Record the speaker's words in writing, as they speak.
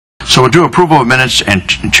So we'll do approval of minutes and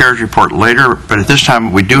chair's report later, but at this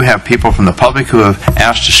time we do have people from the public who have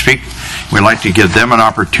asked to speak. We'd like to give them an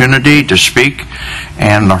opportunity to speak.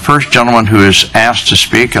 And our first gentleman who is asked to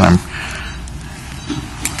speak, and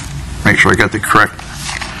make sure I got the correct,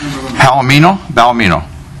 Balomino.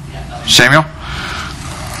 Samuel?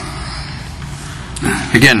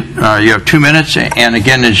 Again, you have 2 minutes, and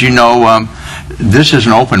again, as you know, this is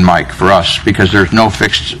an open mic for us because there's no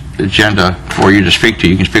fixed agenda for you to speak to.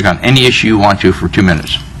 You can speak on any issue you want to for 2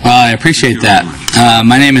 minutes. Well, I appreciate that.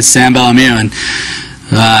 My name is Sam Balomino, and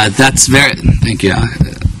that's very, thank you.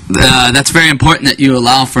 That's very important that you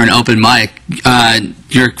allow for an open mic.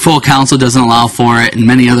 Your full council doesn't allow for it, and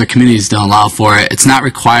many other communities don't allow for it. It's not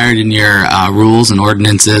required in your rules and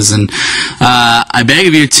ordinances, and I beg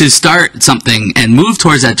of you to start something and move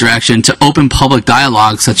towards that direction to open public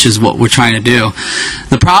dialogue, such as what we're trying to do.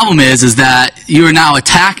 The problem is that you are now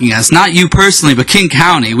attacking us, not you personally, but King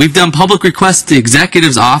County. We've done public requests to the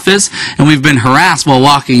executive's office, and we've been harassed while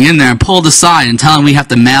walking in there and pulled aside and telling we have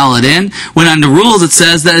to mail it in, when under rules it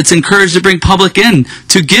says that it's encouraged to bring public in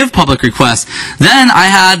to give public requests. Then I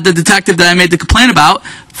had the detective that I made the complaint about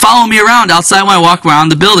follow me around outside when I walk around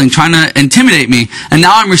the building, trying to intimidate me. And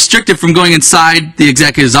now I'm restricted from going inside the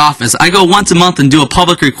executive's office. I go once a month and do a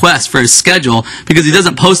public request for his schedule because he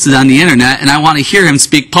doesn't post it on the internet, and I want to hear him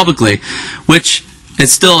speak publicly, which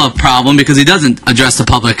it's still a problem because he doesn't address the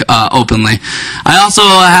public openly. I also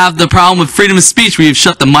have the problem with freedom of speech where you've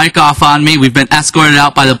shut the mic off on me. We've been escorted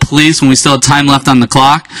out by the police when we still have time left on the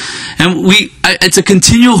clock. And it's a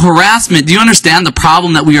continual harassment. Do you understand the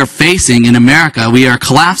problem that we are facing in America? We are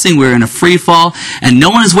collapsing. We're in a free fall, and no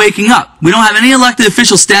one is waking up. We don't have any elected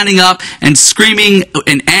officials standing up and screaming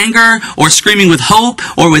in anger or screaming with hope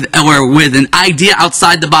or with an idea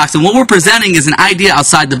outside the box. And what we're presenting is an idea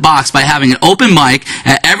outside the box by having an open mic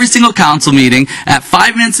at every single council meeting at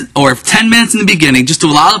 5 minutes or 10 minutes in the beginning, just to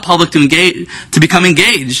allow the public to become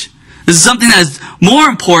engaged. This is something that is more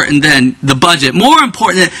important than the budget, more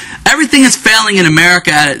important than everything is failing in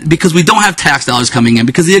America because we don't have tax dollars coming in,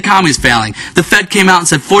 because the economy is failing. The Fed came out and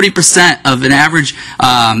said 40% of an average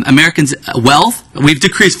American's wealth, we've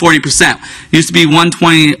decreased 40%. It used to be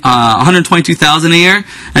 122,000 a year,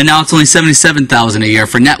 and now it's only 77,000 a year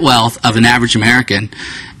for net wealth of an average American.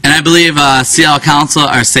 And I believe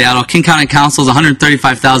King County Council is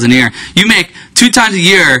 135,000 a year. You make 2 times a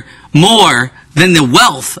year more than the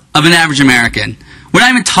wealth of an average American. We're not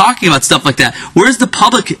even talking about stuff like that. Where's the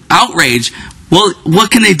public outrage? Well, what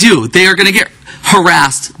can they do? They are going to get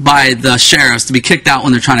harassed by the sheriffs to be kicked out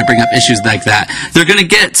when they're trying to bring up issues like that. They're going to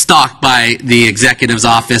get stalked by the executive's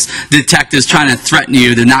office, detectives trying to threaten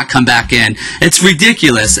you to not come back in. It's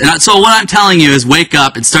ridiculous. And so what I'm telling you is wake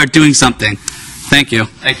up and start doing something. Thank you.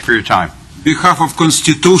 Thank you for your time. Behalf of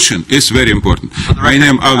Constitution is very important. My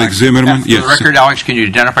name is Alex Zimmerman. For the record, Alex, can you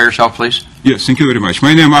identify yourself, please? Yes, thank you very much.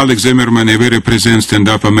 My name is Alex Zimmerman, and we represent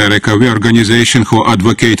StandUP-America. We are an organization who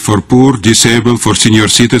advocate for poor, disabled, for senior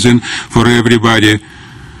citizens, for everybody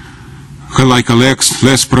who like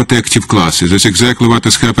less protective classes. That's exactly what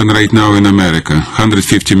is happening right now in America.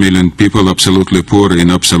 150 million people absolutely poor in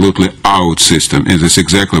absolutely out system, and that's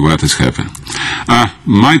exactly what is happening.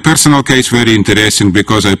 My personal case very interesting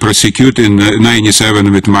because I prosecute in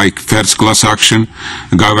 97 with my first class action.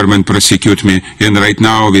 Government prosecute me, and right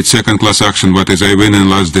now with second class action, what is I win in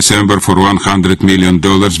last December for $100 million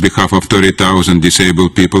behalf of 30,000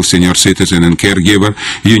 disabled people, senior citizen and caregiver.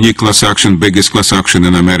 Unique class action, biggest class action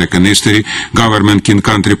in American history. Government King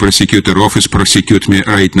Country Prosecutor Office prosecute me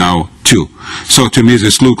right now too. So to me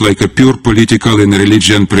this look like a pure political and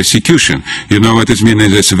religion prosecution. You know what it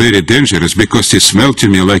means? It's very dangerous because it smells to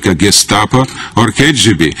me like a Gestapo or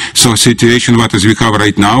KGB. So situation what is we have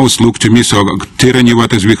right now is look to me so tyranny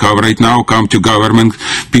what is we have right now come to government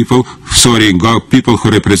people, people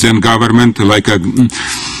who represent government like a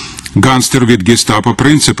gangster with Gestapo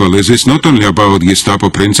principle. It's not only about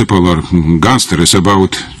Gestapo principle or gangster, it's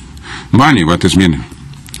about money, what is mean?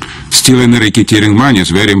 Stealing and racketeering money is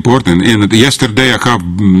very important. And yesterday I have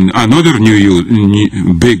another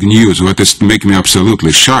big news, what is make me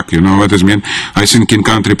absolutely shocked. You know what is mean? I think in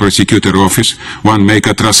country prosecutor office, one make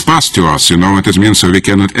a trespass to us. You know what is mean? So we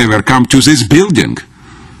cannot ever come to this building.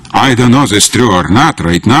 I don't know if it's true or not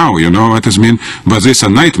right now, you know what I mean? But it's a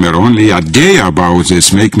nightmare. Only a day about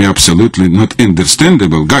this make me absolutely not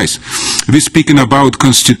understandable. Guys, we're speaking about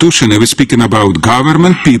Constitution, and we're speaking about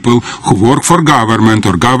government people who work for government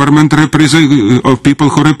or government or people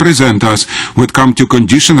who represent us would come to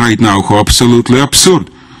condition right now who are absolutely absurd.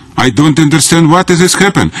 I don't understand what is this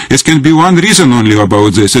happen. It can be one reason only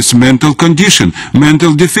about this. It's mental condition,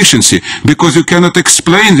 mental deficiency, because you cannot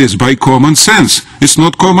explain this by common sense. It's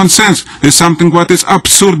not common sense. It's something what is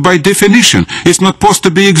absurd by definition. It's not supposed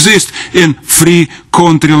to be exist in free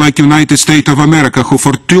country like United States of America, who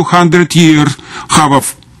for 200 years have a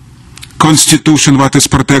constitution what is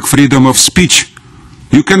protect freedom of speech.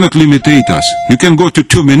 You cannot limitate us. You can go to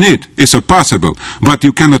 2 minutes. It's possible. But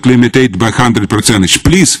you cannot limitate by 100%.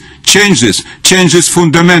 Please change this. Change this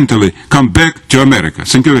fundamentally. Come back to America.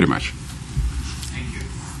 Thank you very much. Thank you.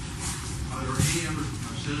 Are there any other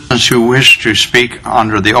citizens who wish to speak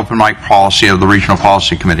under the open mic policy of the Regional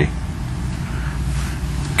Policy Committee?